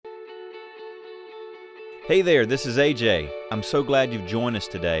Hey there, this is AJ. I'm so glad you've joined us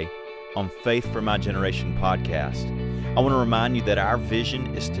today on Faith for My Generation podcast. I want to remind you that our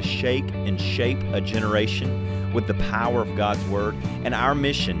vision is to shake and shape a generation with the power of God's Word, and our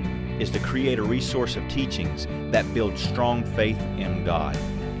mission is to create a resource of teachings that build strong faith in God.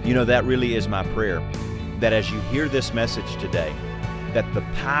 You know, that really is my prayer, that as you hear this message today, that the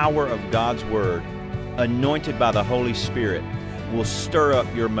power of God's Word, anointed by the Holy Spirit, will stir up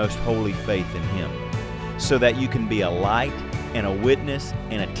your most holy faith in Him, so that you can be a light and a witness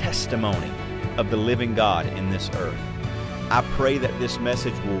and a testimony of the living God in this earth. I pray that this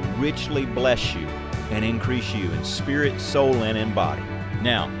message will richly bless you and increase you in spirit, soul, and in body.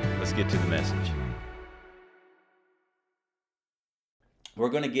 Now, let's get to the message. We're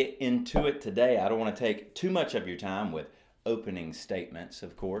going to get into it today. I don't want to take too much of your time with opening statements,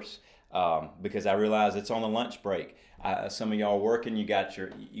 of course, because I realize it's on the lunch break. Some of y'all are working. You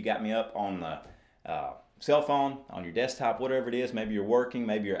got me up on the cell phone, on your desktop, whatever it is. Maybe you're working,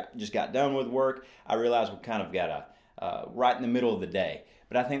 maybe you just got done with work. I realize we kind of got right in the middle of the day.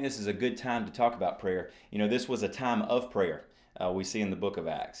 But I think this is a good time to talk about prayer. You know, this was a time of prayer we see in the book of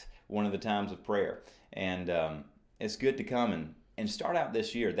Acts, one of the times of prayer. And it's good to come and start out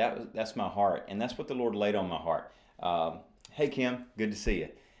this year. That's my heart, and that's what the Lord laid on my heart. Hey, Kim, good to see you.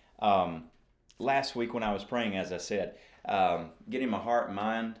 Last week when I was praying, as I said, getting my heart and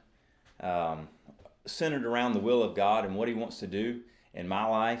mind centered around the will of God and what He wants to do in my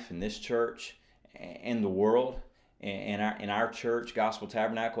life, in this church, in the world, in our church, Gospel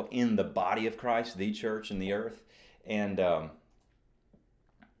Tabernacle, in the body of Christ, the church in the earth. And,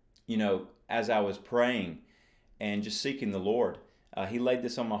 you know, as I was praying and just seeking the Lord, He laid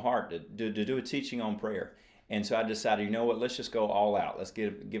this on my heart to do a teaching on prayer. And so I decided, you know what, let's just go all out. Let's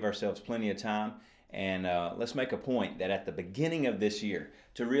give ourselves plenty of time. And let's make a point that at the beginning of this year,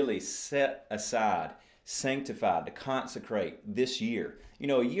 to really set aside, sanctify, to consecrate this year. You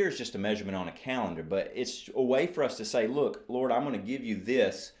know, a year is just a measurement on a calendar, but it's a way for us to say, look, Lord, I'm going to give you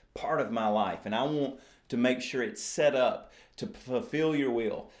this part of my life, and I want to make sure it's set up to fulfill your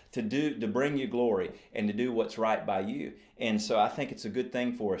will, to bring you glory, and to do what's right by you. And so I think it's a good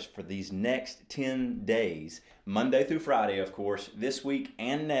thing for us for these next 10 days, Monday through Friday, of course, this week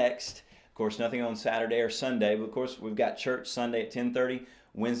and next. Of course, nothing on Saturday or Sunday, but of course, we've got church Sunday at 10:30,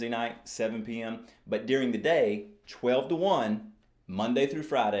 Wednesday night, 7 p.m. But during the day, 12 to 1, Monday through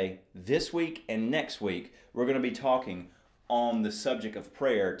Friday, this week and next week, we're going to be talking on the subject of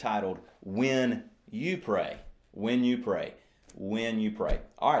prayer titled, When You Pray. When You Pray. When You Pray.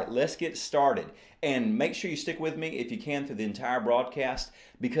 All right, let's get started. And make sure you stick with me if you can through the entire broadcast,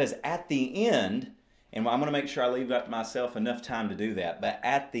 because at the end, and I'm going to make sure I leave myself enough time to do that, but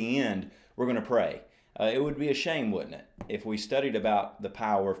at the end, we're going to pray. It would be a shame, wouldn't it, if we studied about the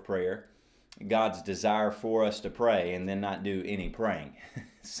power of prayer, God's desire for us to pray, and then not do any praying.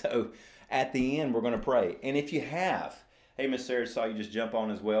 So at the end, we're going to pray. And if you have, hey, Miss Sarah, saw you just jump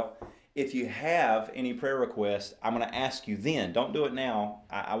on as well. If you have any prayer requests, I'm going to ask you then. Don't do it now.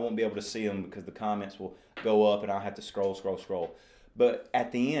 I won't be able to see them because the comments will go up and I'll have to scroll. But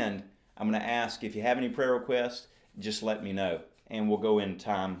at the end, I'm going to ask if you have any prayer requests, just let me know. And we'll go in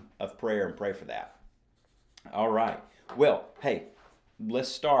time of prayer and pray for that. All right. Well, hey, let's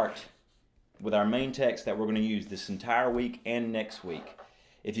start with our main text that we're going to use this entire week and next week.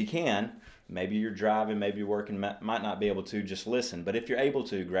 If you can, maybe you're driving, maybe you're working, might not be able to, just listen. But if you're able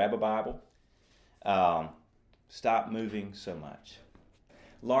to, grab a Bible. Stop moving so much.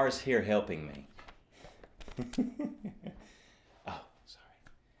 Laura's here helping me. Oh, sorry.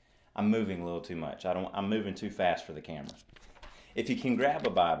 I'm moving a little too much. I'm moving too fast for the camera. If you can grab a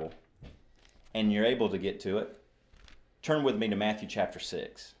Bible and you're able to get to it, turn with me to Matthew chapter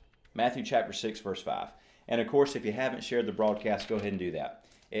 6. Matthew chapter 6, verse 5. And of course, if you haven't shared the broadcast, go ahead and do that.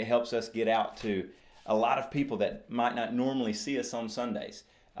 It helps us get out to a lot of people that might not normally see us on Sundays.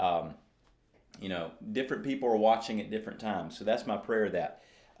 You know, different people are watching at different times. So that's my prayer, that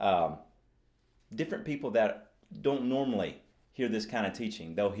different people that don't normally hear this kind of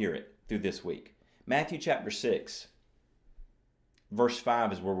teaching, they'll hear it through this week. Matthew chapter 6, verse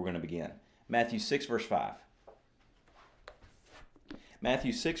 5 is where we're going to begin. Matthew 6, verse 5.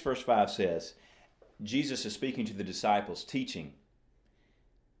 Matthew 6, verse 5 says, Jesus is speaking to the disciples, teaching.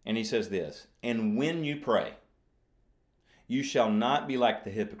 And He says this, and when you pray, you shall not be like the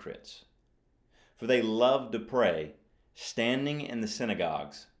hypocrites, for they love to pray, standing in the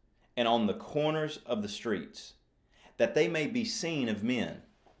synagogues and on the corners of the streets, that they may be seen of men.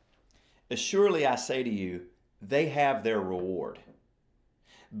 Assuredly I say to you, they have their reward.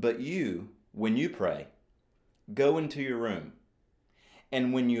 But you, when you pray, go into your room,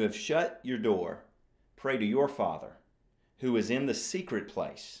 and when you have shut your door, pray to your Father who is in the secret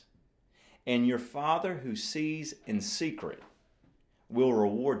place, and your Father who sees in secret will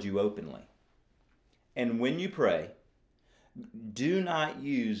reward you openly. And when you pray, do not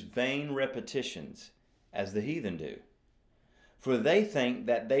use vain repetitions as the heathen do, for they think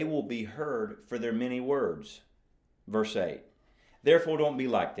that they will be heard for their many words. Verse 8, therefore don't be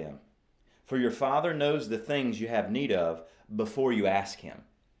like them, for your Father knows the things you have need of before you ask Him.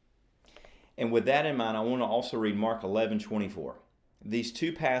 And with that in mind, I want to also read Mark 11:24. These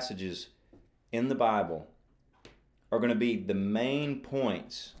two passages in the Bible are going to be the main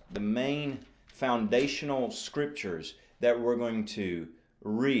points, the main foundational scriptures that we're going to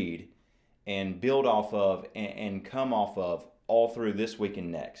read and build off of and come off of all through this week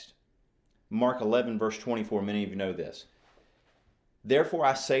and next. Mark 11, verse 24, many of you know this. Therefore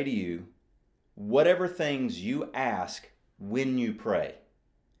I say to you, whatever things you ask when you pray,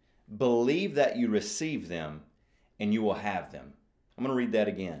 believe that you receive them and you will have them. I'm going to read that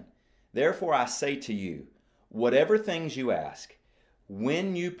again. Therefore I say to you, whatever things you ask,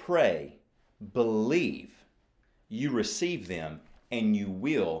 when you pray, believe you receive them and you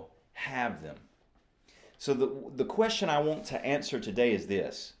will have them. So the question I want to answer today is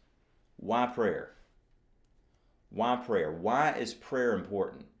this. Why prayer? Why prayer? Why is prayer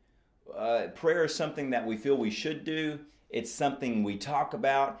important? Prayer is something that we feel we should do. It's something we talk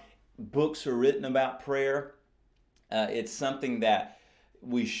about. Books are written about prayer. It's something that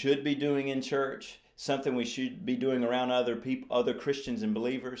we should be doing in church, something we should be doing around other people, other Christians and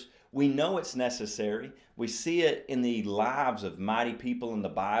believers. We know it's necessary. We see it in the lives of mighty people in the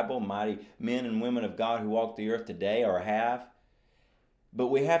Bible, mighty men and women of God who walk the earth today or have. But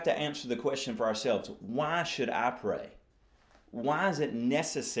we have to answer the question for ourselves, why should I pray? Why is it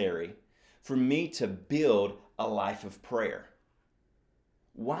necessary for me to build a life of prayer?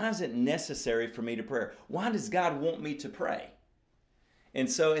 Why is it necessary for me to pray? Why does God want me to pray? And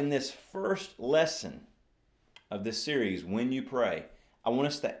so in this first lesson of this series, When You Pray, I want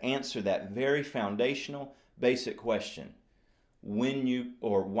us to answer that very foundational, basic question.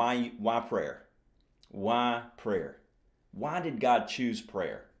 Why prayer? Why prayer? Why did God choose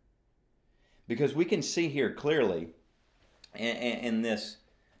prayer? Because we can see here clearly in this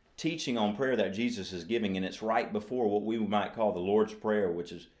teaching on prayer that Jesus is giving, and it's right before what we might call the Lord's Prayer,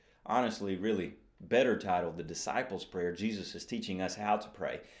 which is honestly really better titled the Disciples' Prayer. Jesus is teaching us how to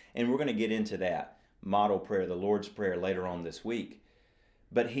pray. And we're going to get into that model prayer, the Lord's Prayer, later on this week.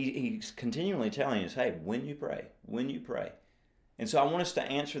 But he's continually telling us, hey, when you pray, when you pray. And so I want us to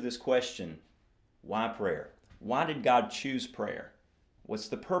answer this question, why prayer? Why did God choose prayer? What's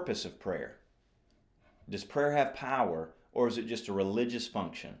the purpose of prayer? Does prayer have power, or is it just a religious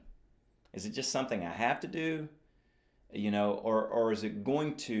function? Is it just something I have to do? Or is it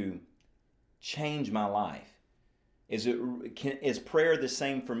going to change my life? Is prayer the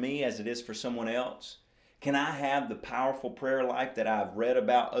same for me as it is for someone else? Can I have the powerful prayer life that I've read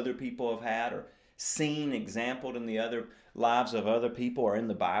about other people have had or seen exampled in the other lives of other people or in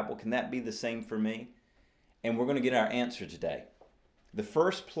the Bible? Can that be the same for me? And we're going to get our answer today. The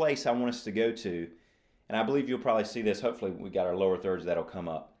first place I want us to go to, and I believe you'll probably see this, hopefully we got our lower thirds that'll come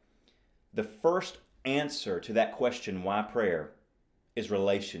up. The first answer to that question, why prayer, is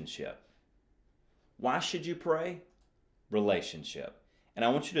relationship. Why should you pray? Relationship. And I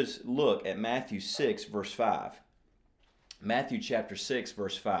want you to look at Matthew 6, verse 5. Matthew chapter 6,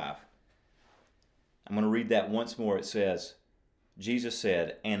 verse 5. I'm going to read that once more. It says, Jesus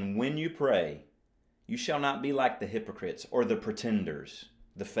said, and when you pray, you shall not be like the hypocrites or the pretenders,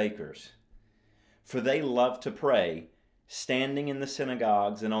 the fakers. For they love to pray, standing in the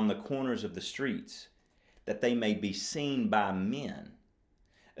synagogues and on the corners of the streets, that they may be seen by men.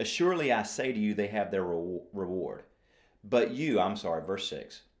 Surely I say to you, they have their reward. But you, verse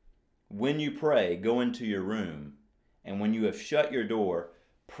 6, when you pray, go into your room, and when you have shut your door,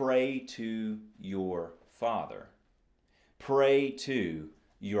 pray to your Father. Pray to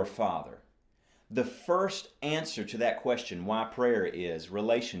your Father. The first answer to that question, why prayer, is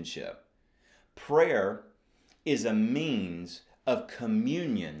relationship. Prayer is a means of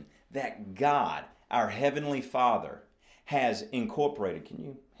communion that God, our Heavenly Father, has incorporated. Can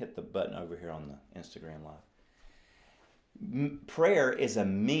you hit the button over here on the Instagram Live? Prayer is a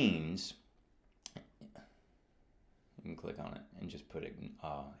means. You can click on it and just put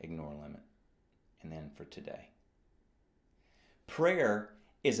ignore limit. And then for today. Prayer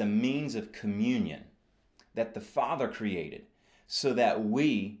is a means of communion that the Father created so that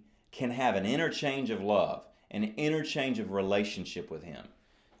we can have an interchange of love, an interchange of relationship with Him.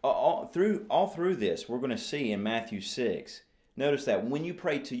 All through this, we're going to see in Matthew 6, notice that when you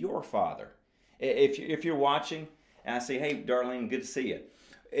pray to your Father, If you're watching, and I say, hey, Darlene, good to see you.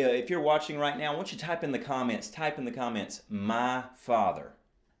 If you're watching right now, I want you to type in the comments, my Father.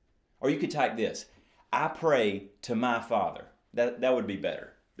 Or you could type this, I pray to my Father. That would be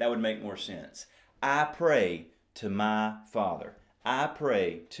better. That would make more sense. I pray to my Father. I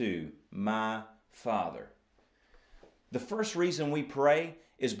pray to my Father. The first reason we pray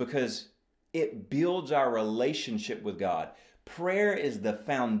is because it builds our relationship with God. Prayer is the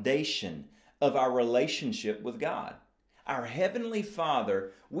foundation of our relationship with God. Our Heavenly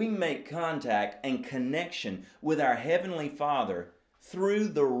Father, we make contact and connection with our Heavenly Father through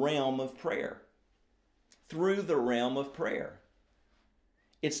the realm of prayer. Through the realm of prayer.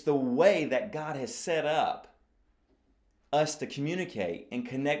 It's the way that God has set up us to communicate and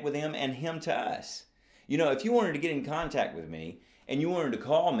connect with Him and Him to us. You know, if you wanted to get in contact with me and you wanted to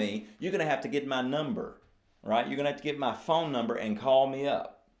call me, you're going to have to get my number, right? You're going to have to get my phone number and call me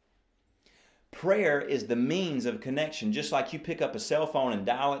up. Prayer is the means of connection. Just like you pick up a cell phone and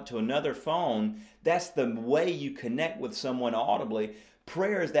dial it to another phone, that's the way you connect with someone audibly.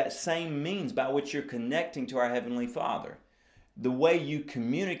 Prayer is that same means by which you're connecting to our Heavenly Father. The way you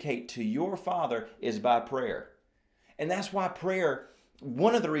communicate to your Father is by prayer. And that's why prayer,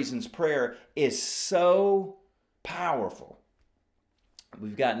 one of the reasons prayer is so powerful.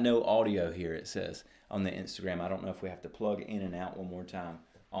 We've got no audio here, it says, on the Instagram. I don't know if we have to plug in and out one more time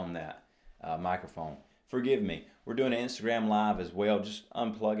on that microphone. Forgive me. We're doing an Instagram live as well. Just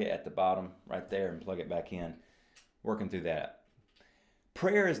unplug it at the bottom right there and plug it back in. Working through that.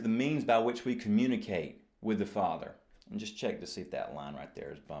 Prayer is the means by which we communicate with the Father. And just check to see if that line right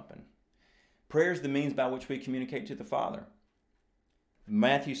there is bumping. Prayer is the means by which we communicate to the Father.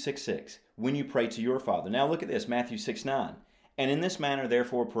 Matthew 6:6. When you pray to your Father. Now look at this. Matthew 6:9. And in this manner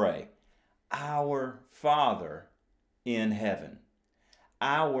therefore pray. Our Father in heaven.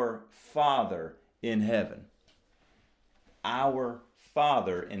 Our Father in heaven. Our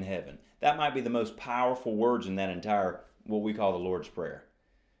Father in heaven. That might be the most powerful words in that entire, what we call the Lord's Prayer.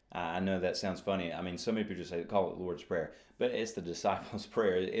 I know that sounds funny. I mean, so many people just say, call it the Lord's Prayer. But it's the disciples'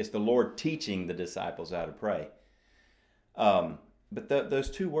 prayer. It's the Lord teaching the disciples how to pray. But those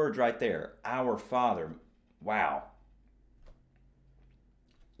two words right there, our Father, wow.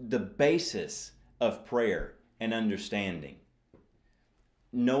 The basis of prayer and understanding.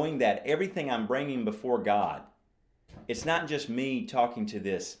 Knowing that everything I'm bringing before God, it's not just me talking to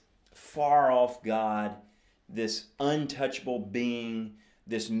this far off God, this untouchable being,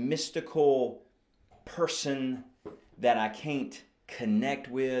 this mystical person that I can't connect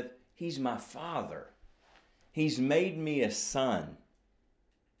with. He's my Father. He's made me a son.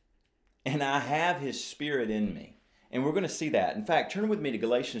 And I have His Spirit in me. And we're going to see that. In fact, turn with me to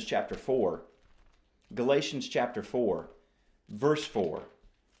Galatians chapter 4. Galatians chapter 4, verse 4.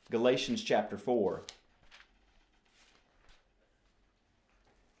 Galatians chapter 4.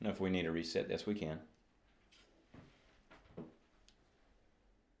 I don't know if we need to reset this. We can.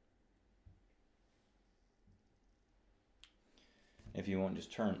 If you want,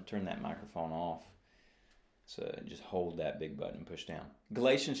 just turn that microphone off. So just hold that big button and push down.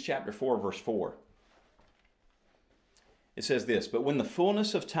 Galatians chapter 4, verse 4. It says this, but when the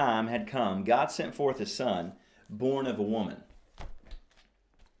fullness of time had come, God sent forth His Son, born of a woman,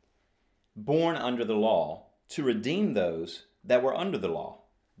 born under the law, to redeem those that were under the law,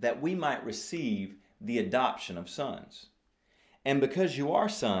 that we might receive the adoption of sons. And because you are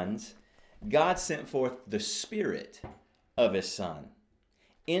sons, God sent forth the Spirit of His Son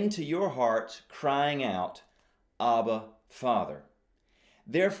into your hearts, crying out, Abba, Father.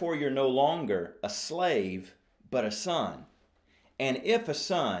 Therefore you're no longer a slave, but a son. And if a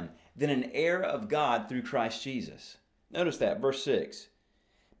son, then an heir of God through Christ Jesus. Notice that, verse 6.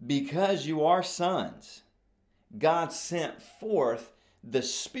 Because you are sons, God sent forth the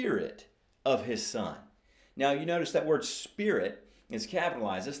Spirit of His Son. Now you notice that word Spirit is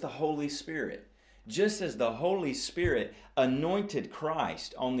capitalized. It's the Holy Spirit. Just as the Holy Spirit anointed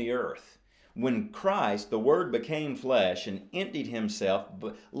Christ on the earth, when Christ, the Word, became flesh and emptied Himself,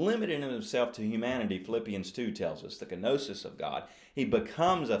 but limited Himself to humanity, Philippians 2 tells us, the kenosis of God, He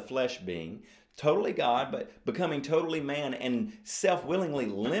becomes a flesh being, totally God, but becoming totally man, and self-willingly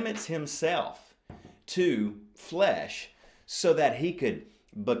limits Himself to flesh so that He could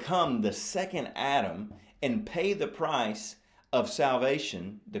become the second Adam and pay the price of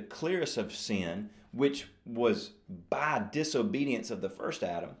salvation, the clearest of sin, which was by disobedience of the first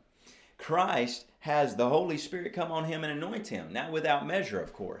Adam. Christ has the Holy Spirit come on Him and anoint Him, not without measure,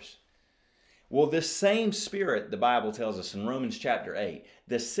 of course. Well, this same Spirit, the Bible tells us in Romans chapter 8,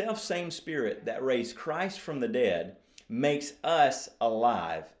 the self-same Spirit that raised Christ from the dead makes us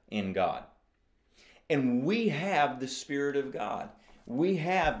alive in God. And we have the Spirit of God. We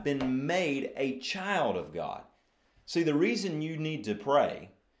have been made a child of God. See, the reason you need to pray,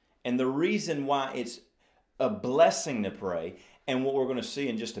 and the reason why it's a blessing to pray, and what we're going to see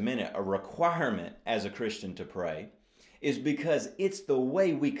in just a minute, a requirement as a Christian to pray, is because it's the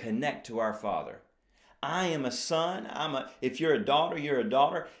way we connect to our Father. I am a son. If you're a daughter, you're a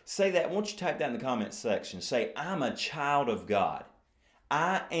daughter. Say that. Won't you type that in the comments section? Say, I'm a child of God.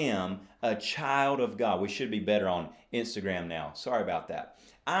 I am a child of God. We should be better on Instagram now. Sorry about that.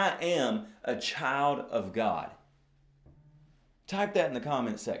 I am a child of God. Type that in the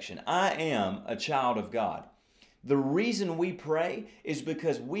comments section. I am a child of God. The reason we pray is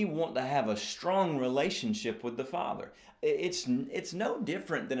because we want to have a strong relationship with the Father. It's no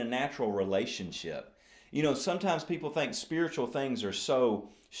different than a natural relationship. You know, sometimes people think spiritual things are so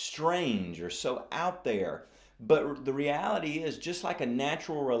strange or so out there. But the reality is, just like a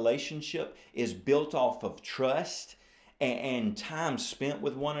natural relationship is built off of trust and time spent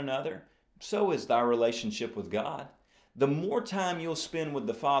with one another, so is our relationship with God. The more time you'll spend with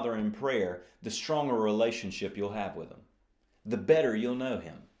the Father in prayer, the stronger relationship you'll have with Him. The better you'll know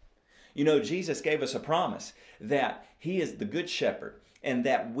Him. You know, Jesus gave us a promise that He is the Good Shepherd and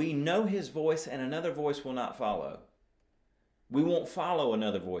that we know His voice and another voice will not follow. We won't follow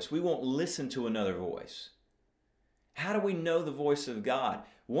another voice. We won't listen to another voice. How do we know the voice of God?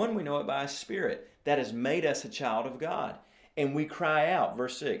 One, we know it by His Spirit that has made us a child of God. And we cry out,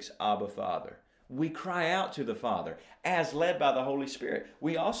 verse 6, Abba, Father. We cry out to the Father as led by the Holy Spirit.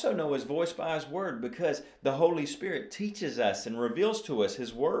 We also know His voice by His Word because the Holy Spirit teaches us and reveals to us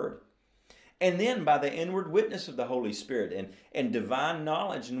His Word. And then by the inward witness of the Holy Spirit and divine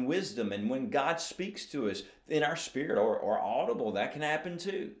knowledge and wisdom, and when God speaks to us in our spirit or audible, that can happen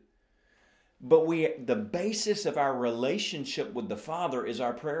too. But the basis of our relationship with the Father is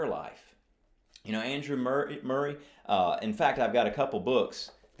our prayer life. You know, Andrew Murray, in fact, I've got a couple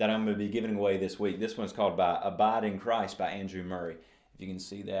books that I'm going to be giving away this week. This one's called Abide in Christ by Andrew Murray. If you can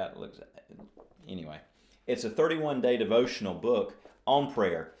see that, anyway. It's a 31-day devotional book on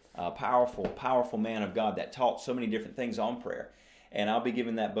prayer. A powerful man of God that taught so many different things on prayer. And I'll be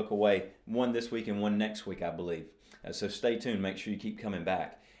giving that book away, one this week and one next week, I believe. So stay tuned. Make sure you keep coming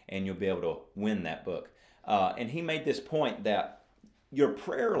back, and you'll be able to win that book. And he made this point that your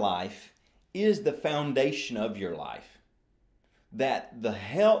prayer life is the foundation of your life. That the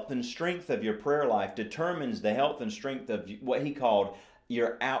health and strength of your prayer life determines the health and strength of what he called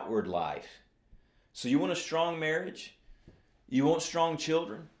your outward life. So you want a strong marriage? You want strong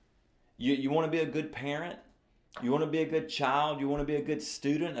children? You want to be a good parent? You want to be a good child? You want to be a good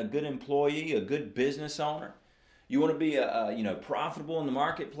student, a good employee, a good business owner? You want to be profitable in the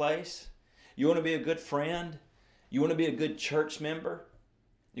marketplace? You want to be a good friend? You want to be a good church member?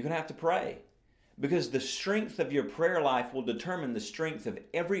 You're going to have to pray. Because the strength of your prayer life will determine the strength of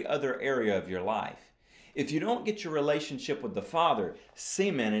every other area of your life. If you don't get your relationship with the Father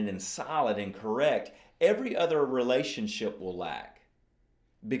cemented and solid and correct, every other relationship will lack.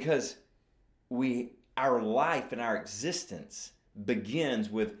 Because our life and our existence begins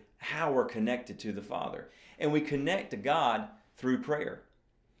with how we're connected to the Father. And we connect to God through prayer.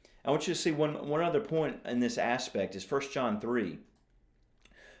 I want you to see one other point in this aspect is 1 John 3.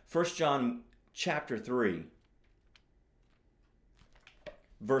 1 John chapter 3,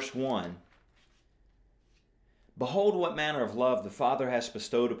 verse 1. Behold what manner of love the Father has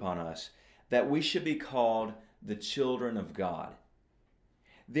bestowed upon us, that we should be called the children of God.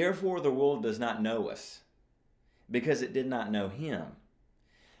 Therefore the world does not know us, because it did not know Him.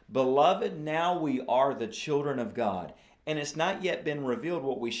 Beloved, now we are the children of God, and it's not yet been revealed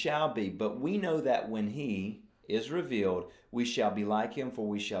what we shall be, but we know that when He is revealed, we shall be like Him, for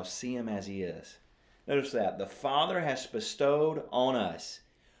we shall see Him as He is. Notice that. The Father has bestowed on us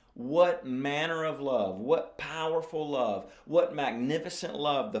what manner of love, what powerful love, what magnificent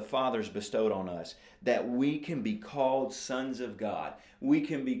love the Father's bestowed on us, that we can be called sons of God. We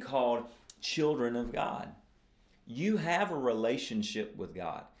can be called children of God. You have a relationship with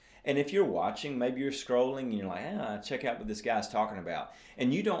God. And if you're watching, maybe you're scrolling and you're like, check out what this guy's talking about.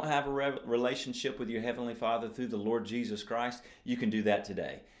 And you don't have a relationship with your Heavenly Father through the Lord Jesus Christ, you can do that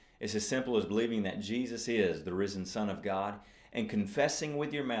today. It's as simple as believing that Jesus is the risen Son of God and confessing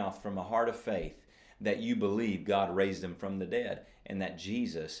with your mouth from a heart of faith that you believe God raised Him from the dead and that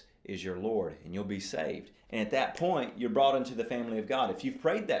Jesus is your Lord, and you'll be saved. And at that point, you're brought into the family of God. If you've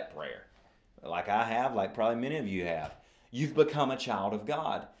prayed that prayer, like I have, like probably many of you have, you've become a child of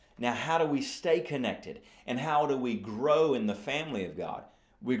God. Now, how do we stay connected? And how do we grow in the family of God?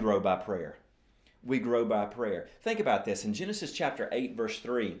 We grow by prayer. We grow by prayer. Think about this. In Genesis chapter 8, verse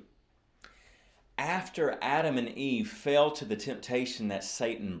 3, after Adam and Eve fell to the temptation that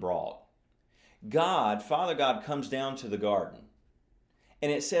Satan brought, Father God comes down to the garden.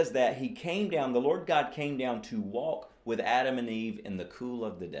 And it says that he came down, the Lord God came down to walk with Adam and Eve in the cool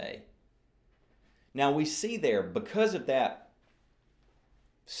of the day. Now we see there, because of that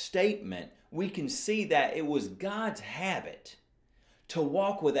statement, we can see that it was God's habit to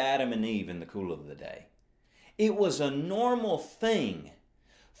walk with Adam and Eve in the cool of the day. It was a normal thing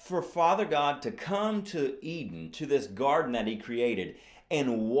for Father God to come to Eden, to this garden that he created,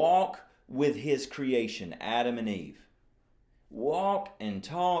 and walk with his creation, Adam and Eve. Walk and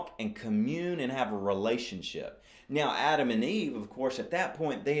talk and commune and have a relationship. Now, Adam and Eve, of course, at that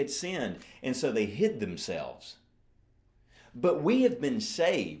point, they had sinned, and so they hid themselves. But we have been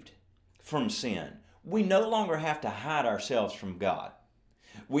saved from sin. We no longer have to hide ourselves from God.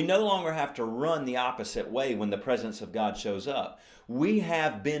 We no longer have to run the opposite way when the presence of God shows up. We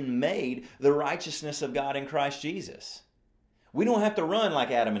have been made the righteousness of God in Christ Jesus. We don't have to run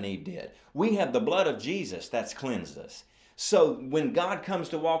like Adam and Eve did. We have the blood of Jesus that's cleansed us. So when God comes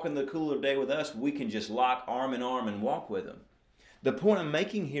to walk in the cool of the day with us, we can just lock arm in arm and walk with him. The point I'm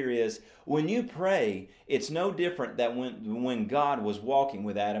making here is, when you pray, it's no different than when God was walking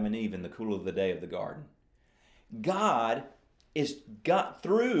with Adam and Eve in the cool of the day of the garden. God got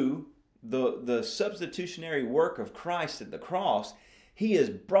through the substitutionary work of Christ at the cross. He has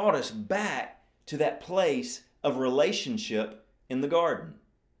brought us back to that place of relationship in the garden.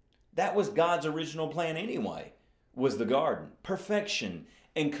 That was God's original plan anyway, was the garden. Perfection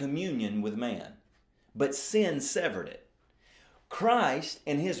and communion with man. But sin severed it. Christ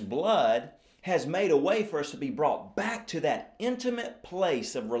and his blood has made a way for us to be brought back to that intimate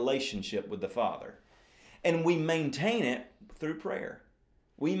place of relationship with the Father. And we maintain it through prayer.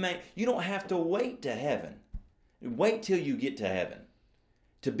 You don't have to wait to heaven. Wait till you get to heaven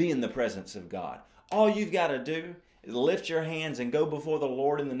to be in the presence of God. All you've got to do is lift your hands and go before the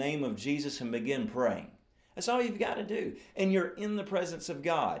Lord in the name of Jesus and begin praying. That's all you've got to do. And you're in the presence of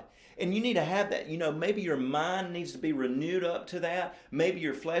God. And you need to have that, maybe your mind needs to be renewed up to that. Maybe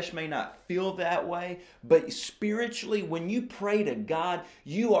your flesh may not feel that way. But spiritually, when you pray to God,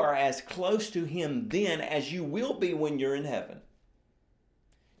 you are as close to him then as you will be when you're in heaven.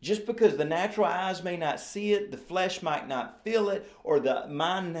 Just because the natural eyes may not see it, the flesh might not feel it, or the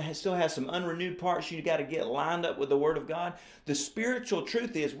mind still has some unrenewed parts you got to get lined up with the Word of God, the spiritual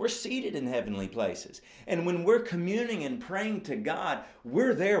truth is we're seated in heavenly places. And when we're communing and praying to God,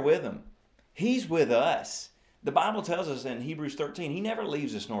 we're there with him. He's with us. The Bible tells us in Hebrews 13, he never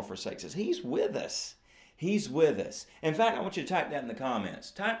leaves us nor forsakes us. He's with us. He's with us. In fact, I want you to type that in the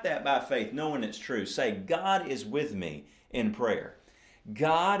comments. Type that by faith, knowing it's true. Say, God is with me in prayer.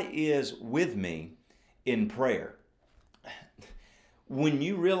 God is with me in prayer. When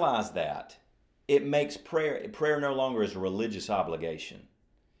you realize that, it makes prayer no longer is a religious obligation.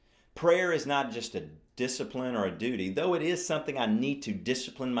 Prayer is not just a discipline or a duty, though it is something I need to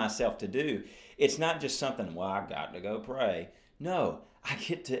discipline myself to do. It's not just something, well, I got to go pray. No, I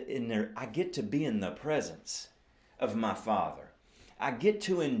get to be in the presence of my Father. I get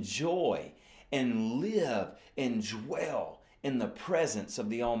to enjoy and live and dwell in the presence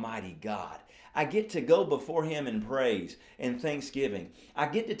of the Almighty God. I get to go before him in praise and thanksgiving. I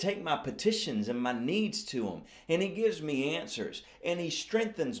get to take my petitions and my needs to him, and he gives me answers, and he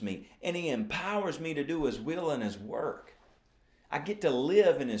strengthens me, and he empowers me to do his will and his work. I get to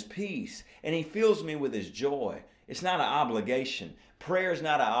live in his peace, and he fills me with his joy. It's not an obligation. Prayer is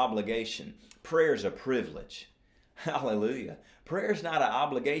not an obligation. Prayer is a privilege. Hallelujah. Prayer is not an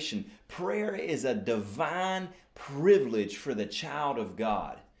obligation. Prayer is a divine privilege for the child of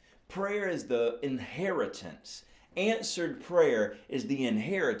God. Prayer is the inheritance. Answered prayer is the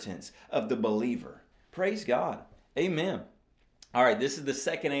inheritance of the believer. Praise God. Amen. All right, this is the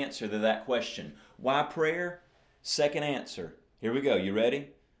second answer to that question. Why prayer? Second answer. Here we go. You ready?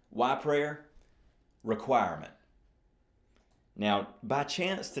 Why prayer? Requirement. Now, by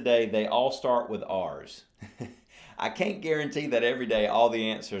chance today, they all start with R's. I can't guarantee that every day all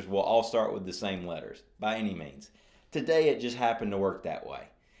the answers will all start with the same letters, by any means. Today it just happened to work that way.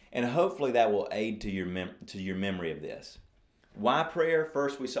 And hopefully that will aid to your memory of this. Why prayer?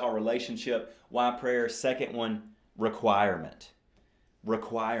 First we saw relationship. Why prayer? Second one, requirement.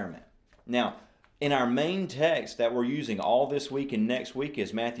 Requirement. Now, in our main text that we're using all this week and next week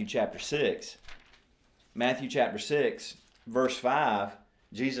is Matthew chapter 6. Matthew chapter 6, verse 5,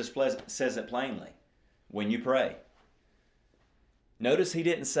 Jesus says it plainly. When you pray. Notice he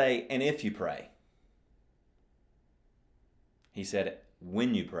didn't say, and if you pray. He said,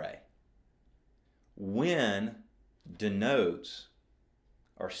 when you pray. When denotes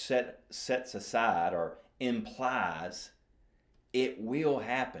or sets aside or implies it will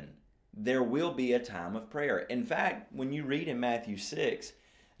happen. There will be a time of prayer. In fact, when you read in Matthew 6,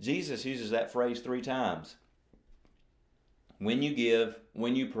 Jesus uses that phrase 3 times. When you give,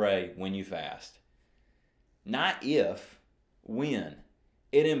 when you pray, when you fast. Not if, when.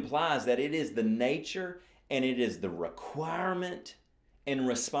 It implies that it is the nature and it is the requirement and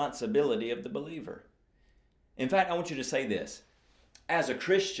responsibility of the believer. In fact, I want you to say this. As a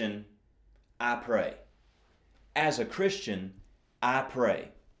Christian, I pray. As a Christian, I pray.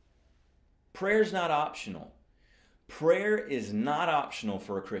 Prayer is not optional. Prayer is not optional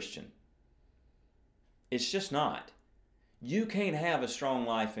for a Christian. It's just not. You can't have a strong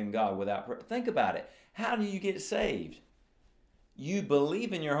life in God without prayer. Think about it. How do you get saved? You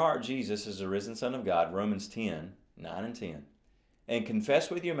believe in your heart Jesus is the risen Son of God, Romans 10, 9 and 10, and confess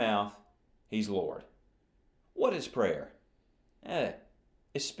with your mouth He's Lord. What is prayer?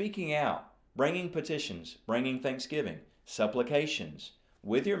 It's speaking out, bringing petitions, bringing thanksgiving, supplications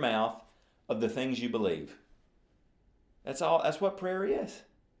with your mouth of the things you believe. That's all. That's what prayer is.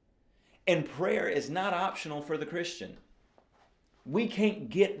 And prayer is not optional for the Christian. We can't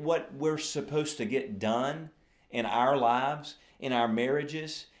get what we're supposed to get done in our lives, in our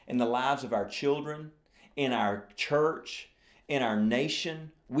marriages, in the lives of our children, in our church, in our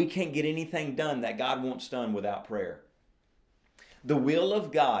nation. We can't get anything done that God wants done without prayer. The will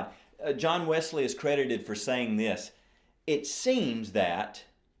of God. John Wesley is credited for saying this. It seems that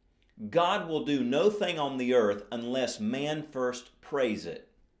God will do no thing on the earth unless man first prays it.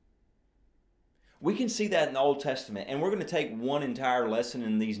 We can see that in the Old Testament, and we're going to take one entire lesson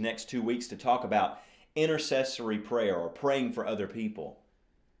in these next 2 weeks to talk about intercessory prayer or praying for other people.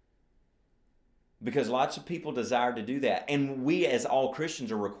 Because lots of people desire to do that, and we as all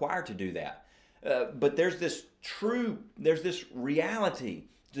Christians are required to do that. But there's this reality,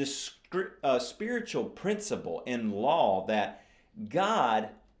 this spiritual principle and law that God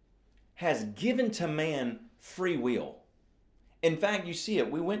has given to man free will. In fact, you see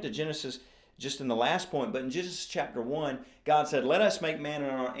it. We went to Genesis just in the last point, but in Genesis chapter 1, God said, let us make man in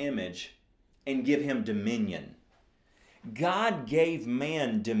our image and give him dominion. God gave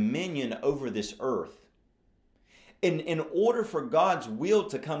man dominion over this earth. In order for God's will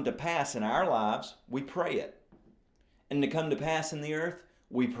to come to pass in our lives, we pray it. And to come to pass in the earth,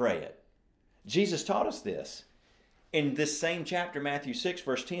 we pray it. Jesus taught us this. In this same chapter, Matthew 6,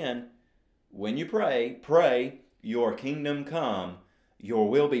 verse 10, when you pray, pray, your kingdom come, your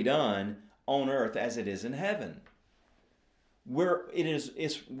will be done on earth as it is in heaven. We're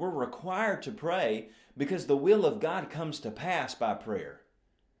required to pray because the will of God comes to pass by prayer.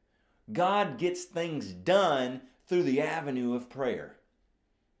 God gets things done through the avenue of prayer.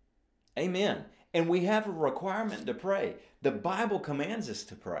 Amen. And we have a requirement to pray. The Bible commands us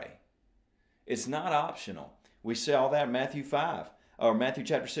to pray. It's not optional. We saw that in Matthew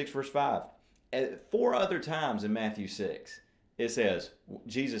chapter 6, verse 5. 4 other times in Matthew 6,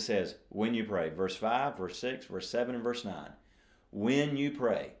 Jesus says, when you pray. Verse 5, verse 6, verse 7, and verse 9. When you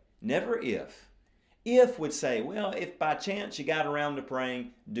pray. Never if. If would say, well, if by chance you got around to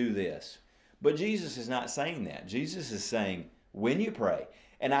praying, do this. But Jesus is not saying that. Jesus is saying, when you pray.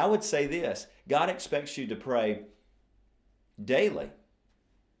 And I would say this, God expects you to pray daily.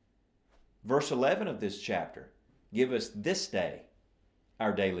 Verse 11 of this chapter, give us this day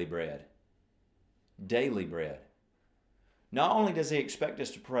our daily bread. Daily bread. Not only does he expect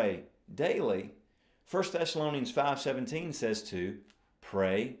us to pray daily, 1 Thessalonians 5:17 says to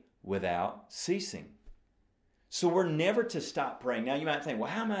pray without ceasing. So we're never to stop praying. Now you might think, well,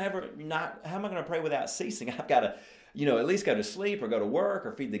 how am I going to pray without ceasing? I've got to, at least go to sleep or go to work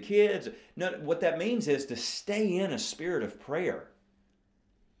or feed the kids. No, what that means is to stay in a spirit of prayer.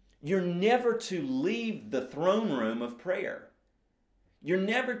 You're never to leave the throne room of prayer. You're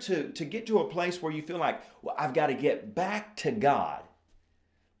never to get to a place where you feel like, well, I've got to get back to God.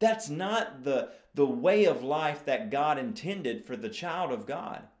 That's not the way of life that God intended for the child of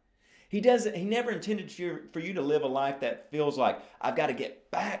God. He never intended for you to live a life that feels like, I've got to get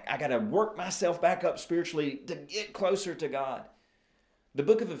back, I got to work myself back up spiritually to get closer to God. The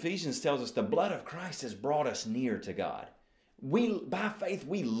book of Ephesians tells us the blood of Christ has brought us near to God. By faith,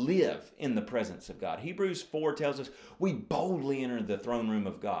 we live in the presence of God. Hebrews 4 tells us we boldly enter the throne room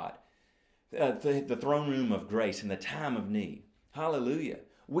of God, the throne room of grace in the time of need. Hallelujah.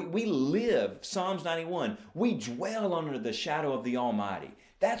 We live, Psalms 91, we dwell under the shadow of the Almighty.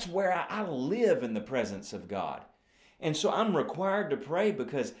 That's where I live in the presence of God. And so I'm required to pray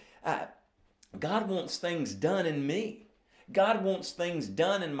because God wants things done in me. God wants things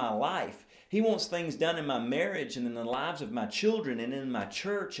done in my life. He wants things done in my marriage and in the lives of my children and in my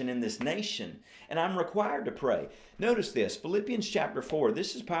church and in this nation. And I'm required to pray. Notice this, Philippians chapter 4.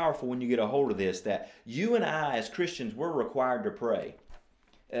 This is powerful when you get a hold of this, that you and I as Christians, we're required to pray.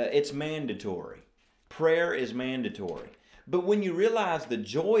 It's mandatory. Prayer is mandatory. But when you realize the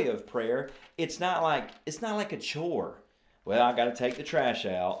joy of prayer, it's not like a chore. Well, I got to take the trash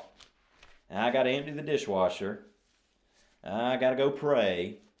out. And I got to empty the dishwasher. I got to go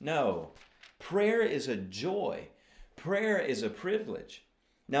pray. No. Prayer is a joy. Prayer is a privilege.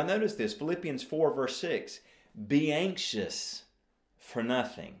 Now notice this, Philippians 4 verse 6. Be anxious for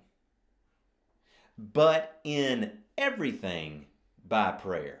nothing, but in everything by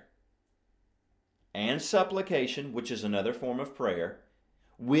prayer and supplication, which is another form of prayer,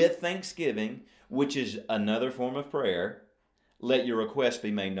 with thanksgiving, which is another form of prayer, let your requests be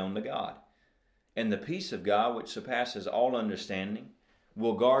made known to God. And the peace of God, which surpasses all understanding,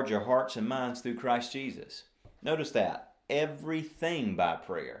 will guard your hearts and minds through Christ Jesus. Notice that. Everything by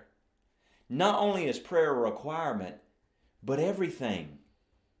prayer. Not only is prayer a requirement, but everything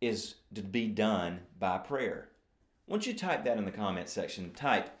is to be done by prayer. Once you type that in the comment section,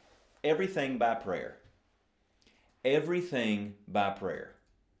 type everything by prayer. Everything by prayer.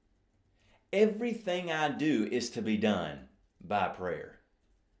 Everything I do is to be done by prayer.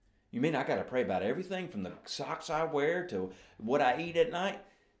 You mean I got to pray about everything from the socks I wear to what I eat at night?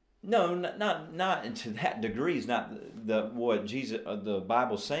 No, not to that degree. Is not what Jesus, the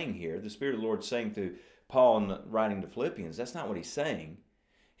Bible's saying here. The Spirit of the Lord's saying through Paul in the writing to Philippians. That's not what he's saying.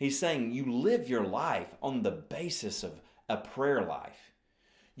 He's saying you live your life on the basis of a prayer life.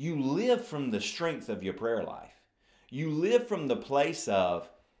 You live from the strength of your prayer life. You live from the place of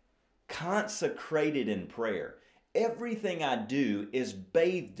consecrated in prayer. Everything I do is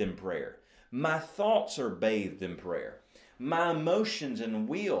bathed in prayer. My thoughts are bathed in prayer. My emotions and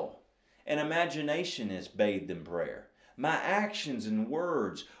will and imagination is bathed in prayer. My actions and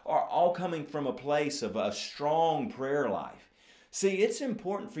words are all coming from a place of a strong prayer life. See, it's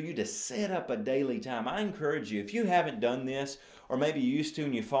important for you to set up a daily time. I encourage you, if you haven't done this, or maybe you used to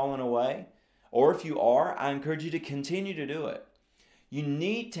and you've fallen away, or if you are, I encourage you to continue to do it. You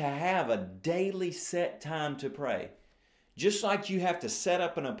need to have a daily set time to pray. Just like you have to set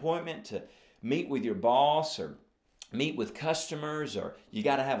up an appointment to meet with your boss or meet with customers, or you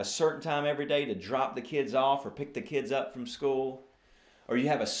got to have a certain time every day to drop the kids off or pick the kids up from school, or you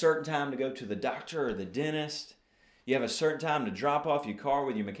have a certain time to go to the doctor or the dentist, you have a certain time to drop off your car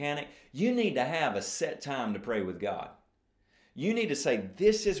with your mechanic. You need to have a set time to pray with God. You need to say,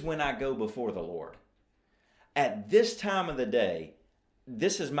 this is when I go before the Lord. At this time of the day,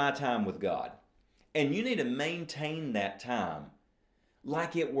 this is my time with God. And you need to maintain that time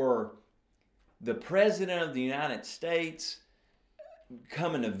like it were the President of the United States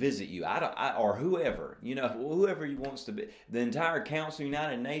coming to visit you, or whoever, whoever he wants to be, the entire Council of the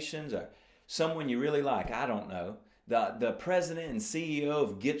United Nations, or someone you really like, I don't know, the President and CEO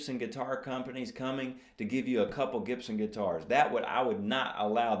of Gibson Guitar Companies coming to give you a couple Gibson guitars. I would not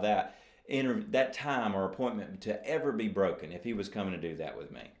allow that time or appointment to ever be broken if he was coming to do that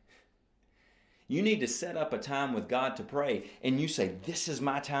with me. You need to set up a time with God to pray, and you say, this is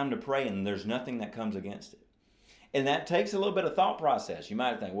my time to pray, and there's nothing that comes against it. And that takes a little bit of thought process. You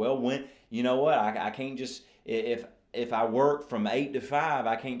might think, well, I can't just, if I work from 8 to 5,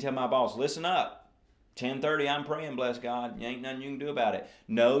 I can't tell my boss, listen up, 10:30 I'm praying, bless God, there ain't nothing you can do about it.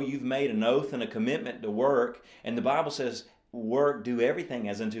 No, you've made an oath and a commitment to work, and the Bible says, do everything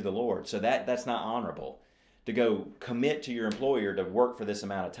as unto the Lord. So that's not honorable. To go commit to your employer to work for this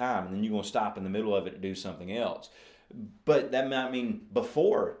amount of time, and then you're going to stop in the middle of it to do something else. But that might mean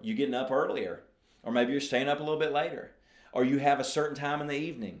before you're getting up earlier, or maybe you're staying up a little bit later, or you have a certain time in the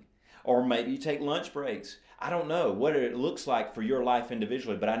evening, or maybe you take lunch breaks. I don't know what it looks like for your life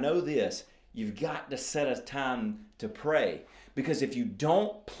individually, but I know this, you've got to set a time to pray, because if you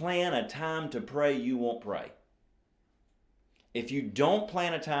don't plan a time to pray, you won't pray. If you don't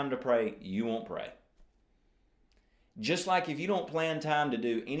plan a time to pray, you won't pray. Just like if you don't plan time to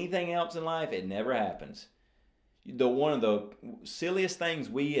do anything else in life, it never happens. One of the silliest things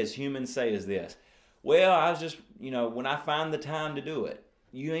we as humans say is this. Well, I was just, when I find the time to do it.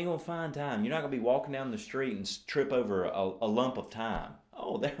 You ain't going to find time. You're not going to be walking down the street and trip over a lump of time.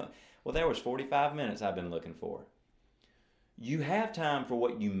 Oh, there was 45 minutes I've been looking for. You have time for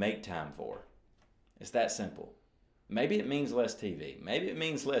what you make time for. It's that simple. Maybe it means less TV. Maybe it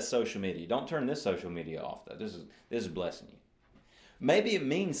means less social media. Don't turn this social media off, though. This is blessing you. Maybe it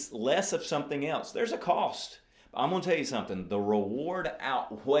means less of something else. There's a cost. I'm going to tell you something. The reward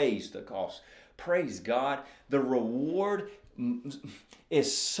outweighs the cost. Praise God. The reward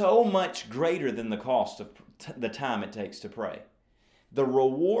is so much greater than the cost of the time it takes to pray. The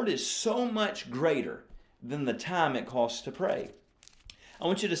reward is so much greater than the time it costs to pray. I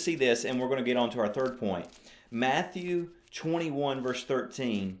want you to see this, and we're going to get on to our third point. Matthew 21, verse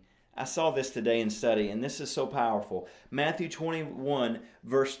 13. I saw this today in study, and this is so powerful. Matthew 21,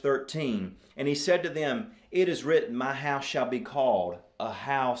 verse 13. And he said to them, "It is written, my house shall be called a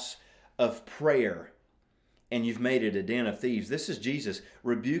house of prayer, and you've made it a den of thieves." This is Jesus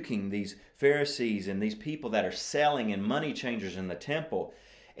rebuking these Pharisees and these people that are selling and money changers in the temple.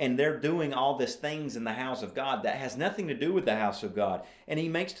 And they're doing all these things in the house of God that has nothing to do with the house of God. And he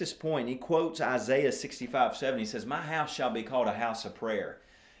makes this point. He quotes Isaiah 65:7. He says, "My house shall be called a house of prayer."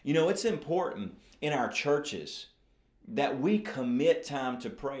 You know, it's important in our churches that we commit time to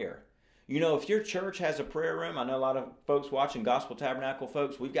prayer. You know, if your church has a prayer room, I know a lot of folks watching, Gospel Tabernacle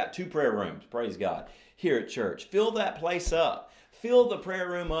folks, we've got 2 prayer rooms, praise God, here at church. Fill that place up. Fill the prayer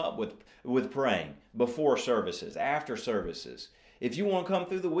room up with praying before services, after services. If you want to come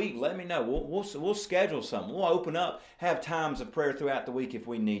through the week, let me know. We'll schedule something. We'll open up, have times of prayer throughout the week if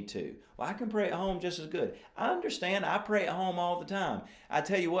we need to. Well, I can pray at home just as good. I understand. I pray at home all the time. I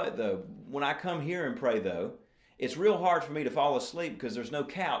tell you what, though, when I come here and pray, though, it's real hard for me to fall asleep because there's no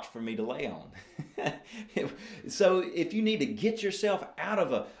couch for me to lay on. So if you need to get yourself out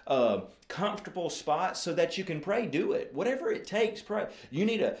of a comfortable spot so that you can pray, do it. Whatever it takes, pray. You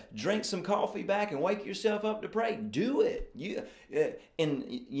need to drink some coffee back and wake yourself up to pray, do it.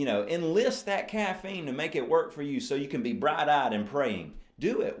 Enlist that caffeine to make it work for you so you can be bright-eyed and praying.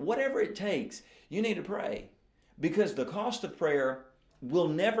 Do it. Whatever it takes, you need to pray. Because the cost of prayer will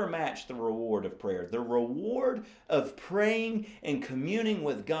never match the reward of prayer. The reward of praying and communing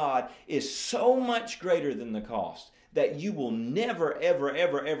with God is so much greater than the cost that you will never, ever,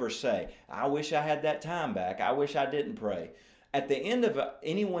 ever, ever say, "I wish I had that time back. I wish I didn't pray." At the end of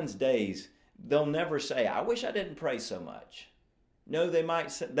anyone's days, they'll never say, "I wish I didn't pray so much." No, they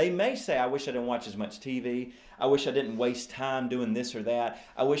may say, "I wish I didn't watch as much TV. I wish I didn't waste time doing this or that.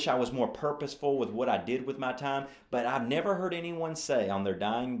 I wish I was more purposeful with what I did with my time." But I've never heard anyone say on their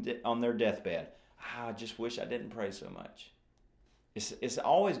deathbed, "I just wish I didn't pray so much." It's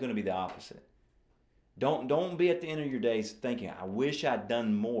always going to be the opposite. Don't be at the end of your days thinking, "I wish I'd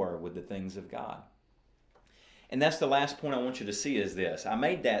done more with the things of God." And that's the last point I want you to see is this. I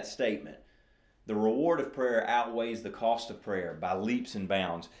made that statement. The reward of prayer outweighs the cost of prayer by leaps and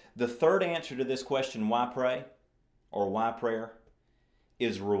bounds. The third answer to this question, why pray, or why prayer,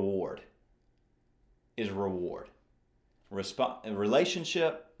 is reward.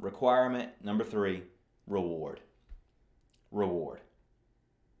 Relationship, requirement, number 3, reward.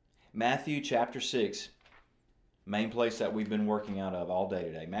 Matthew chapter 6, main place that we've been working out of all day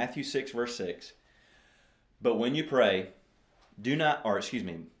today. Matthew 6, verse 6. But when you pray,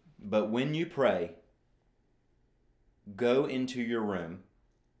 go into your room,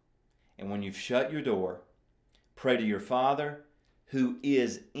 and when you've shut your door, pray to your Father who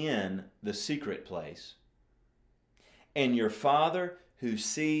is in the secret place. And your Father who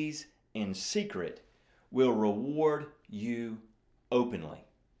sees in secret will reward you openly.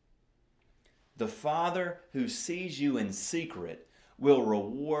 The Father who sees you in secret will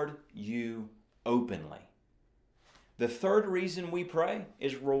reward you openly. The third reason we pray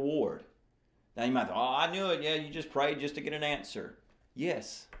is reward. Now you might think, "Oh, I knew it. Yeah, you just prayed just to get an answer."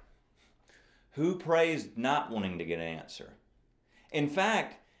 Yes. Who prays not wanting to get an answer? In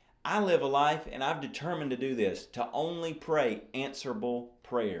fact, I live a life, and I've determined to do this, to only pray answerable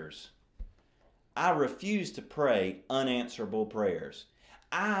prayers. I refuse to pray unanswerable prayers.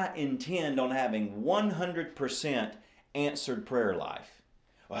 I intend on having 100% answered prayer life.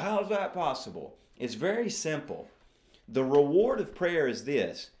 Well, how is that possible? It's very simple. The reward of prayer is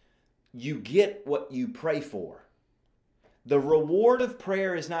this. You get what you pray for. The reward of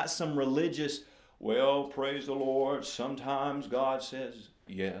prayer is not some religious, "Well, praise the Lord, sometimes God says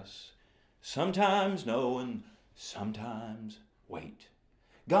yes, sometimes no, and sometimes wait.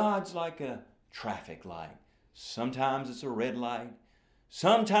 God's like a traffic light. Sometimes it's a red light,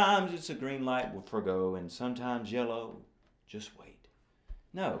 sometimes it's a green light, we'll forgo, and sometimes yellow, just wait."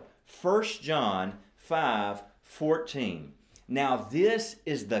 No, 1 John 5:14. Now this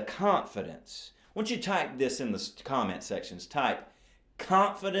is the confidence. I want you to type this in the comment sections. Type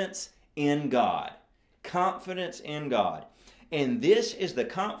confidence in God. Confidence in God. And this is the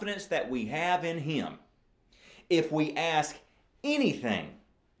confidence that we have in Him. If we ask anything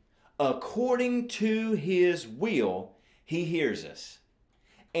according to His will, He hears us.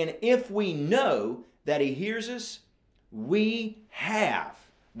 And if we know that He hears us, we have.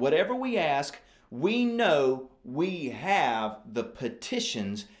 Whatever we ask, we know we have the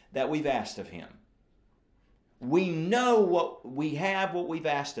petitions that we've asked of Him. We know what we've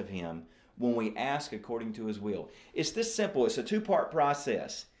asked of Him when we ask according to His will. It's this simple. It's a two-part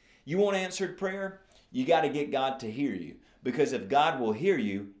process. You want answered prayer? You got to get God to hear you. Because if God will hear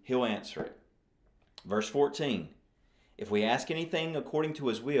you, He'll answer it. Verse 14, if we ask anything according to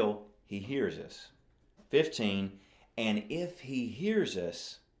His will, He hears us. 15, and if He hears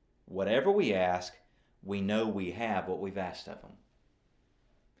us, whatever we ask, we know we have what we've asked of Him.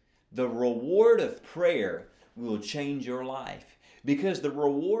 The reward of prayer will change your life, because the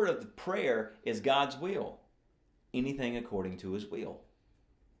reward of prayer is God's will. Anything according to His will.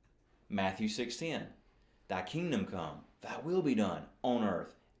 Matthew 6:10, thy kingdom come, thy will be done on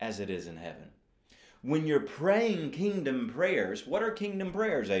earth as it is in heaven. When you're praying kingdom prayers, what are kingdom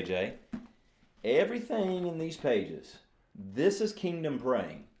prayers, AJ? Everything in these pages, this is kingdom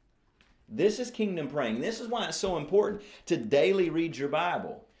praying. This is kingdom praying. This is why it's so important to daily read your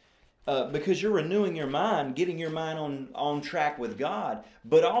Bible. Because you're renewing your mind, getting your mind on track with God,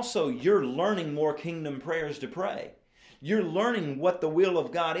 but also you're learning more kingdom prayers to pray. You're learning what the will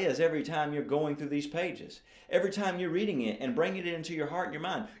of God is every time you're going through these pages. Every time you're reading it and bringing it into your heart and your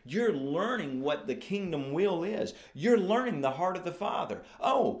mind, you're learning what the kingdom will is. You're learning the heart of the Father.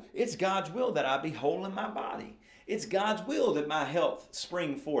 Oh, it's God's will that I be whole in my body. It's God's will that my health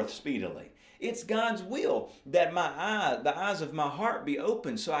spring forth speedily. It's God's will that the eyes of my heart be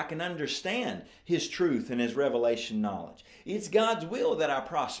open so I can understand His truth and His revelation knowledge. It's God's will that I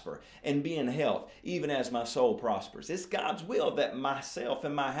prosper and be in health, even as my soul prospers. It's God's will that myself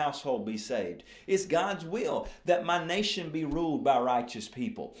and my household be saved. It's God's will that my nation be ruled by righteous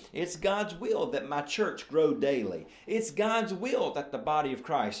people. It's God's will that my church grow daily. It's God's will that the body of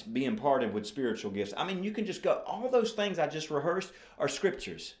Christ be imparted with spiritual gifts. I mean, you can just go, all those things I just rehearsed are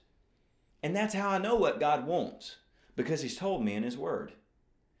scriptures. And that's how I know what God wants, because He's told me in His Word.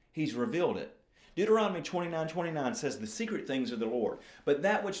 He's revealed it. Deuteronomy 29:29 says, the secret things are the Lord, but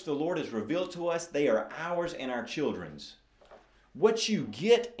that which the Lord has revealed to us, they are ours and our children's. What you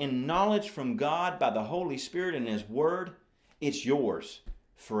get in knowledge from God by the Holy Spirit and His Word, it's yours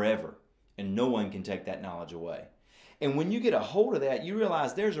forever, and no one can take that knowledge away. And when you get a hold of that, you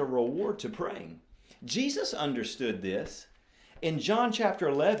realize there's a reward to praying. Jesus understood this. In John chapter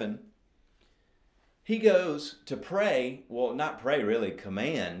 11, He goes to pray, well, not pray really,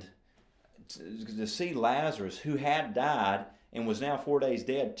 command, to see Lazarus, who had died and was now 4 days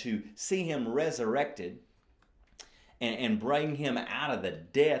dead, to see him resurrected and bring him out of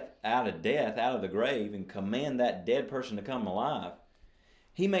the grave, and command that dead person to come alive.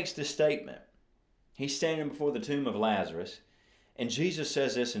 He makes this statement. He's standing before the tomb of Lazarus, and Jesus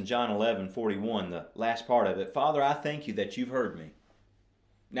says this in John 11:41, the last part of it, Father, I thank you that you've heard me.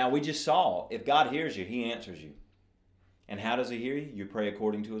 Now, we just saw, if God hears you, He answers you. And how does He hear you? You pray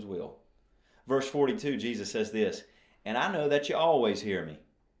according to His will. Verse 42, Jesus says this, and I know that you always hear me.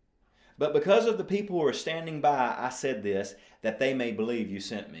 But because of the people who are standing by, I said this, that they may believe you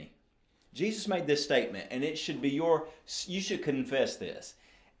sent me. Jesus made this statement, and it should be you should confess this.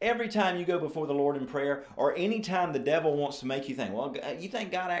 Every time you go before the Lord in prayer, or any time the devil wants to make you think, well, you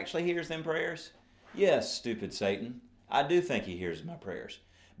think God actually hears them prayers? Yes, stupid Satan. I do think He hears my prayers.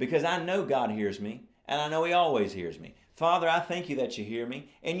 Because I know God hears me, and I know He always hears me. Father, I thank you that you hear me,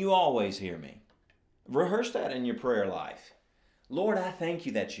 and you always hear me. Rehearse that in your prayer life. Lord, I thank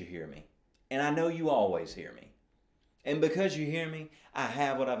you that you hear me, and I know you always hear me. And because you hear me, I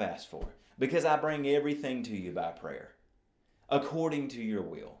have what I've asked for, because I bring everything to you by prayer, according to your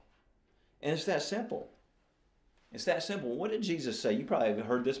will. And it's that simple. It's that simple. What did Jesus say? You probably have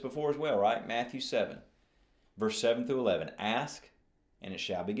heard this before as well, right? Matthew 7, verse 7 through 11. Ask, and it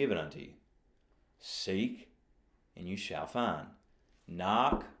shall be given unto you. Seek, and you shall find.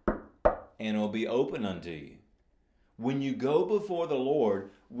 Knock, and it will be open unto you. When you go before the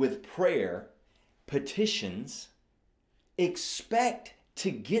Lord with prayer, petitions, expect to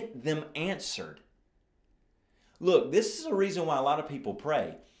get them answered. Look, this is a reason why a lot of people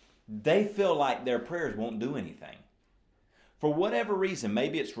pray. They feel like their prayers won't do anything. For whatever reason,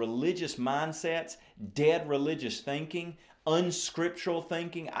 maybe it's religious mindsets, dead religious thinking, unscriptural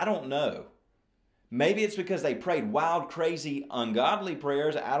thinking, I don't know. Maybe it's because they prayed wild, crazy, ungodly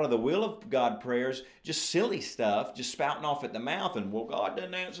prayers out of the will of God prayers, just silly stuff, just spouting off at the mouth, and, well, God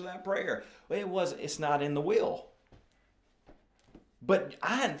didn't answer that prayer. Well, it's not in the will. But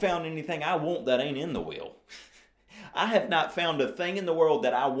I hadn't found anything I want that ain't in the will. I have not found a thing in the world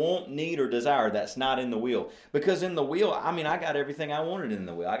that I want, need, or desire that's not in the will. Because in the will, I mean, I got everything I wanted in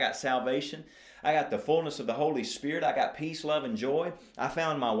the will. I got salvation. I got the fullness of the Holy Spirit. I got peace, love, and joy. I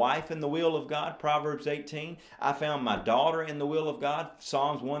found my wife in the will of God, Proverbs 18. I found my daughter in the will of God,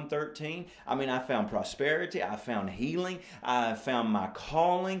 Psalms 113. I mean, I found prosperity. I found healing. I found my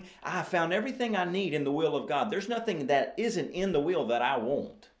calling. I found everything I need in the will of God. There's nothing that isn't in the will that I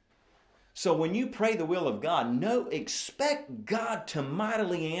want. So when you pray the will of God, expect God to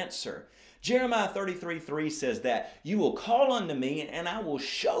mightily answer. Jeremiah 33:3 says that you will call unto me and I will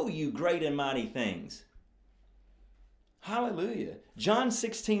show you great and mighty things. Hallelujah. John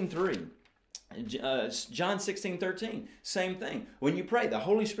 16:3. John 16:13. Same thing. When you pray, the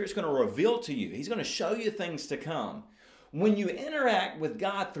Holy Spirit's going to reveal to you. He's going to show you things to come. When you interact with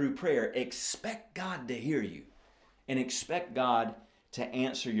God through prayer, expect God to hear you and expect God to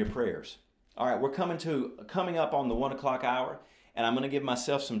answer your prayers. All right, we're coming up on the 1 o'clock hour, and I'm going to give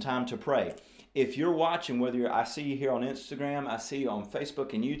myself some time to pray. If you're watching, I see you here on Instagram, I see you on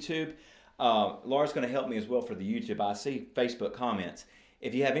Facebook and YouTube. Laura's going to help me as well for the YouTube. I see Facebook comments.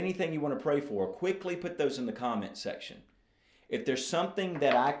 If you have anything you want to pray for, quickly put those in the comment section. If there's something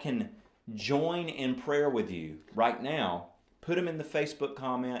that I can join in prayer with you right now, put them in the Facebook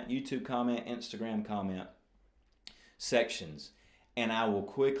comment, YouTube comment, Instagram comment sections. And I will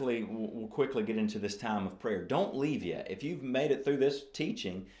quickly get into this time of prayer. Don't leave yet. If you've made it through this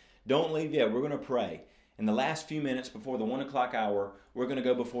teaching, don't leave yet. We're going to pray. In the last few minutes before the 1 o'clock hour, we're going to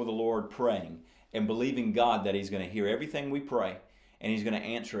go before the Lord praying and believing God that He's going to hear everything we pray and He's going to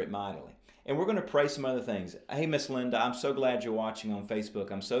answer it mightily. And we're going to pray some other things. Hey, Miss Linda, I'm so glad you're watching on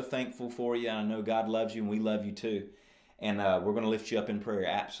Facebook. I'm so thankful for you. I know God loves you and we love you too. And we're going to lift you up in prayer.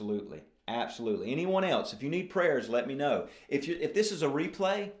 Absolutely. Absolutely. Anyone else, if you need prayers, let me know. If this is a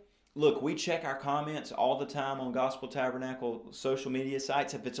replay, look, we check our comments all the time on Gospel Tabernacle social media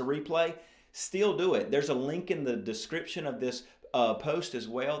sites. If it's a replay, still do it. There's a link in the description of this post as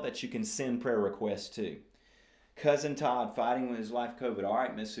well that you can send prayer requests to. Cousin Todd fighting with his life COVID. All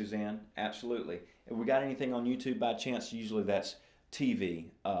right, Miss Suzanne, absolutely. If we got anything on YouTube by chance, usually that's TV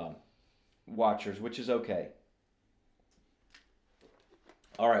watchers, which is okay.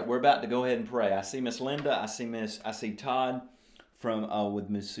 All right, we're about to go ahead and pray. I see Miss Linda. I see Todd from with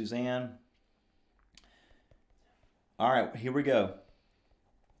Miss Suzanne. All right, here we go.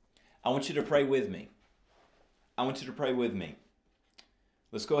 I want you to pray with me. I want you to pray with me.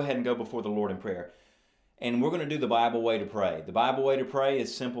 Let's go ahead and go before the Lord in prayer. And we're going to do the Bible way to pray. The Bible way to pray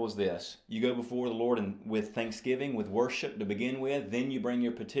is simple as this. You go before the Lord with thanksgiving, with worship to begin with. Then you bring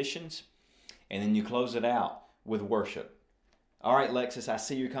your petitions. And then you close it out with worship. All right, Lexus, I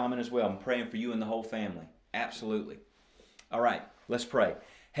see your comment as well. I'm praying for you and the whole family. Absolutely. All right, let's pray.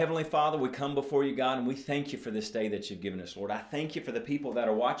 Heavenly Father, we come before you, God, and we thank you for this day that you've given us, Lord. I thank you for the people that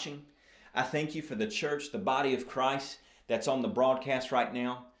are watching. I thank you for the church, the body of Christ that's on the broadcast right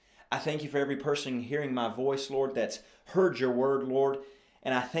now. I thank you for every person hearing my voice, Lord, that's heard your word, Lord.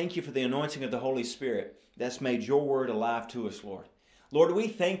 And I thank you for the anointing of the Holy Spirit that's made your word alive to us, Lord. Lord, we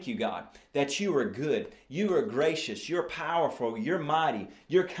thank you, God, that you are good, you are gracious, you're powerful, you're mighty,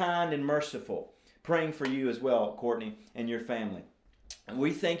 you're kind and merciful. Praying for you as well, Courtney, and your family. And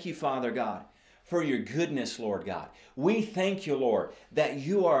we thank you, Father God, for your goodness, Lord God. We thank you, Lord, that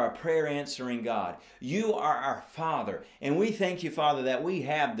you are a prayer answering God. You are our Father. And we thank you, Father, that we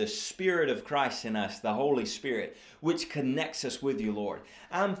have the Spirit of Christ in us, the Holy Spirit, which connects us with you, Lord.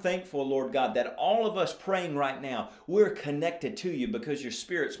 I'm thankful, Lord God, that all of us praying right now, we're connected to you because your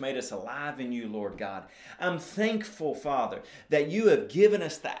Spirit's made us alive in you, Lord God. I'm thankful, Father, that you have given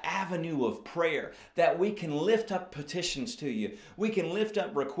us the avenue of prayer, that we can lift up petitions to you. We can lift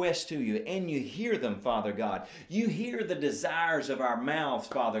up requests to you, and you hear them, Father God. You hear the desires of our mouths,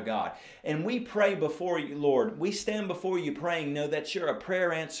 Father God. And we pray before you, Lord. We stand before you praying, know that you're a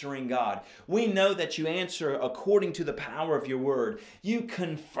prayer answering God. We know that you answer according to the power of your word. You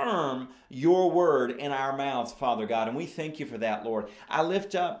confirm your word in our mouths, Father God, and we thank you for that, Lord. I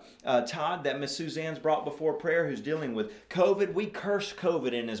lift up Todd that Miss Suzanne's brought before prayer who's dealing with COVID. We curse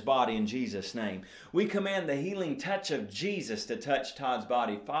COVID in his body in Jesus' name. We command the healing touch of Jesus to touch Todd's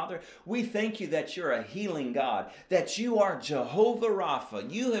body. Father, we thank you that you're a healing God, that you are Jehovah Rapha.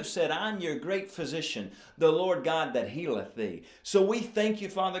 You have said, I'm your great physician, the Lord God that healeth thee. So we thank you,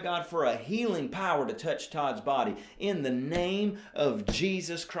 Father God, for a healing power to touch Todd's body in the name of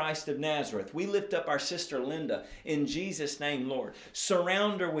Jesus Christ of Nazareth. We lift up our sister Linda in Jesus' name, Lord.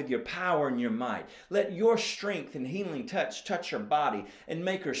 Surround her with your power and your might. Let your strength and healing touch her body and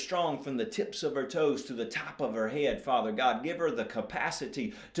make her strong from the tips of her toes to the top of her head, Father God. Give her the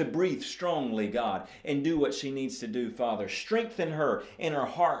capacity to breathe strongly heavenly God and do what she needs to do, Father. Strengthen her in her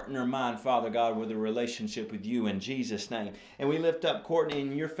heart and her mind, Father God, with a relationship with you in Jesus' name. And we lift up Courtney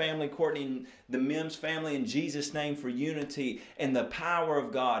and your family, Courtney and the Mims family in Jesus' name for unity and the power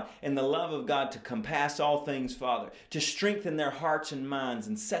of God and the love of God to compass all things, Father, to strengthen their hearts and minds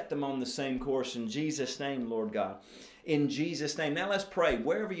and set them on the same course in Jesus' name, Lord God. In Jesus' name. Now let's pray.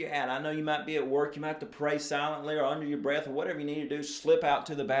 Wherever you're at, I know you might be at work. You might have to pray silently or under your breath or whatever you need to do. Slip out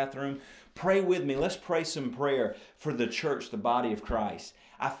to the bathroom. Pray with me. Let's pray some prayer for the church, the body of Christ.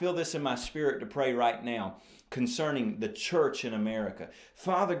 I feel this in my spirit to pray right now concerning the church in America.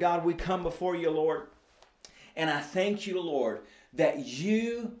 Father God, we come before you, Lord, and I thank you, Lord, that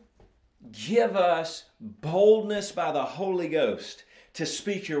you give us boldness by the Holy Ghost to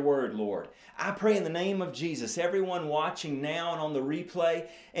speak your word, Lord. I pray in the name of Jesus, everyone watching now and on the replay,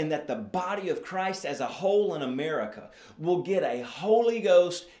 and that the body of Christ as a whole in America will get a Holy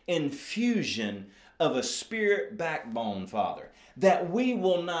Ghost infusion of a spirit backbone, Father. That we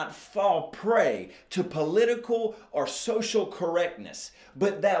will not fall prey to political or social correctness,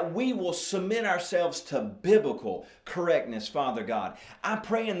 but that we will submit ourselves to biblical correctness, Father God. I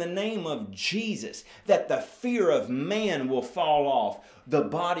pray in the name of Jesus that the fear of man will fall off the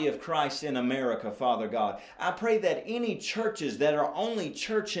body of Christ in America, Father God. I pray that any churches that are only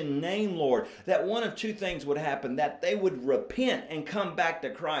church in name, Lord, that one of two things would happen, that they would repent and come back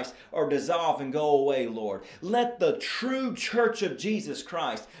to Christ or dissolve and go away, Lord. Let the true church of Jesus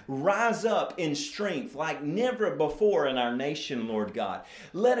Christ rise up in strength like never before in our nation, Lord God.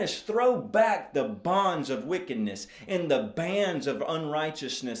 Let us throw back the bonds of wickedness and the bands of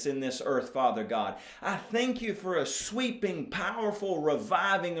unrighteousness in this earth, Father God. I thank you for a sweeping, powerful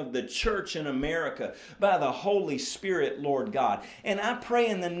reviving of the church in America by the Holy Spirit, Lord God. And I pray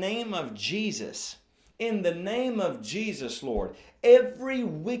in the name of Jesus, Lord, every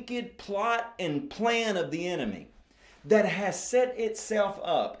wicked plot and plan of the enemy that has set itself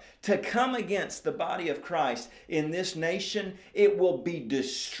up to come against the body of Christ in this nation, it will be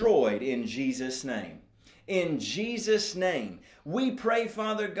destroyed in Jesus' name. In Jesus' name, we pray,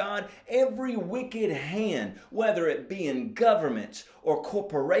 Father God, every wicked hand, whether it be in governments or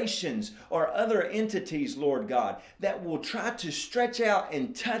corporations or other entities, Lord God, that will try to stretch out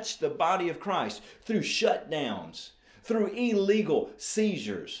and touch the body of Christ through shutdowns, through illegal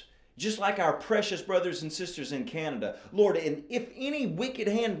seizures, just like our precious brothers and sisters in Canada. Lord, and if any wicked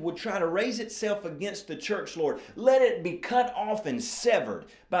hand would try to raise itself against the church, Lord, let it be cut off and severed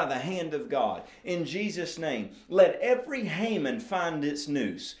by the hand of God. In Jesus' name, let every Haman find its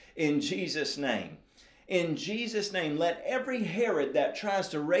noose. In Jesus' name. In Jesus' name, let every Herod that tries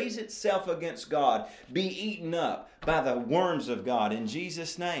to raise itself against God be eaten up by the worms of God. In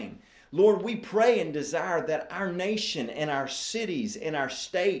Jesus' name. Lord, we pray and desire that our nation and our cities and our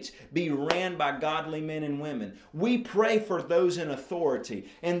states be ran by godly men and women. We pray for those in authority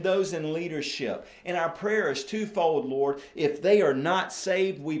and those in leadership. And our prayer is twofold, Lord. If they are not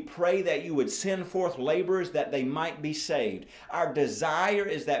saved, we pray that you would send forth laborers that they might be saved. Our desire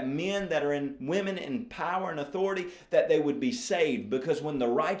is that women in power and authority, that they would be saved, because when the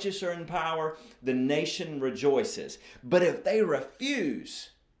righteous are in power, the nation rejoices. But if they refuse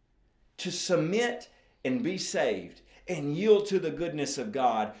to submit and be saved and yield to the goodness of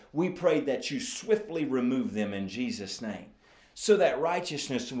God, we pray that you swiftly remove them in Jesus' name, so that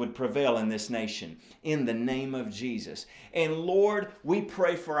righteousness would prevail in this nation, in the name of Jesus. And Lord, we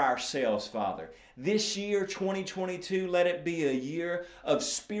pray for ourselves, Father. This year, 2022, let it be a year of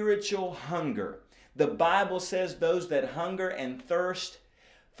spiritual hunger. The Bible says those that hunger and thirst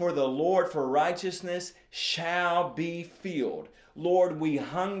for the Lord, for righteousness, shall be filled. Lord, we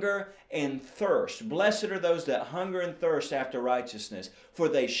hunger and thirst. Blessed are those that hunger and thirst after righteousness, for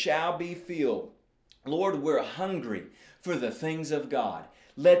they shall be filled. Lord, we're hungry for the things of God.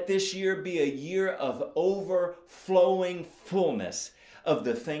 Let this year be a year of overflowing fullness of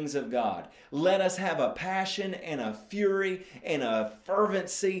the things of God. Let us have a passion and a fury and a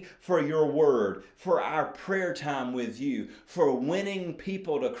fervency for your word, for our prayer time with you, for winning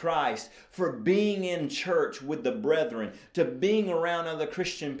people to Christ, for being in church with the brethren, to being around other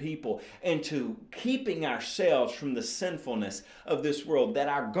Christian people, and to keeping ourselves from the sinfulness of this world, that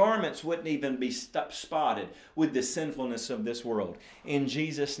our garments wouldn't even be spotted with the sinfulness of this world. In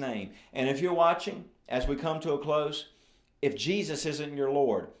Jesus' name. And if you're watching, as we come to a close, if Jesus isn't your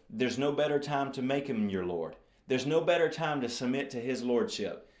Lord, there's no better time to make him your Lord. There's no better time to submit to his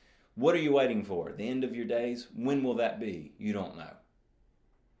lordship. What are you waiting for? The end of your days? When will that be? You don't know.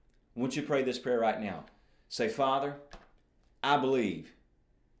 Won't you pray this prayer right now? Say, Father, I believe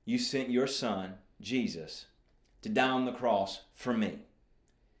you sent your Son, Jesus, to die on the cross for me.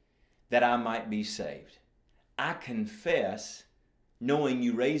 that I might be saved. I confess, knowing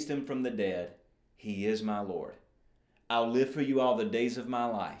you raised him from the dead, he is my Lord. I'll live for you all the days of my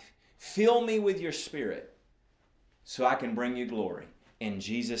life. Fill me with your Spirit so I can bring you glory. In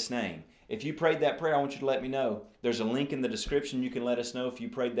Jesus' name. If you prayed that prayer, I want you to let me know. There's a link in the description. You can let us know if you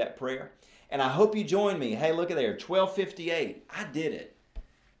prayed that prayer. And I hope you join me. Hey, look at there, 12:58. I did it.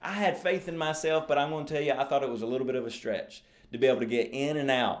 I had faith in myself, but I'm going to tell you, I thought it was a little bit of a stretch to be able to get in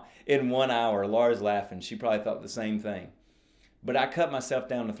and out in 1 hour. Laura's laughing. She probably thought the same thing. But I cut myself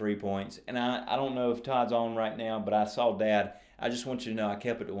down to 3 points. And I don't know if Todd's on right now, but I saw Dad. I just want you to know I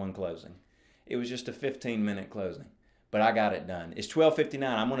kept it to one closing. It was just a 15-minute closing. But I got it done. It's 12:59.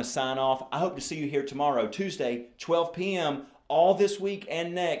 I'm going to sign off. I hope to see you here tomorrow, Tuesday, 12 p.m., all this week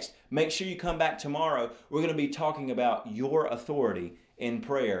and next. Make sure you come back tomorrow. We're going to be talking about your authority in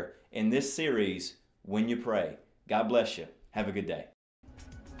prayer in this series, When You Pray. God bless you. Have a good day.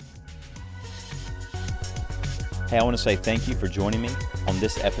 Hey, I want to say thank you for joining me on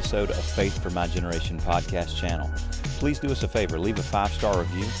this episode of Faith for My Generation podcast channel. Please do us a favor, leave a 5-star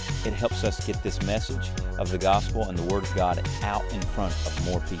review. It helps us get this message of the gospel and the Word of God out in front of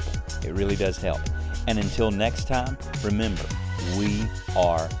more people. It really does help. And until next time, remember, we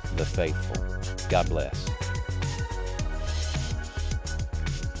are the faithful. God bless.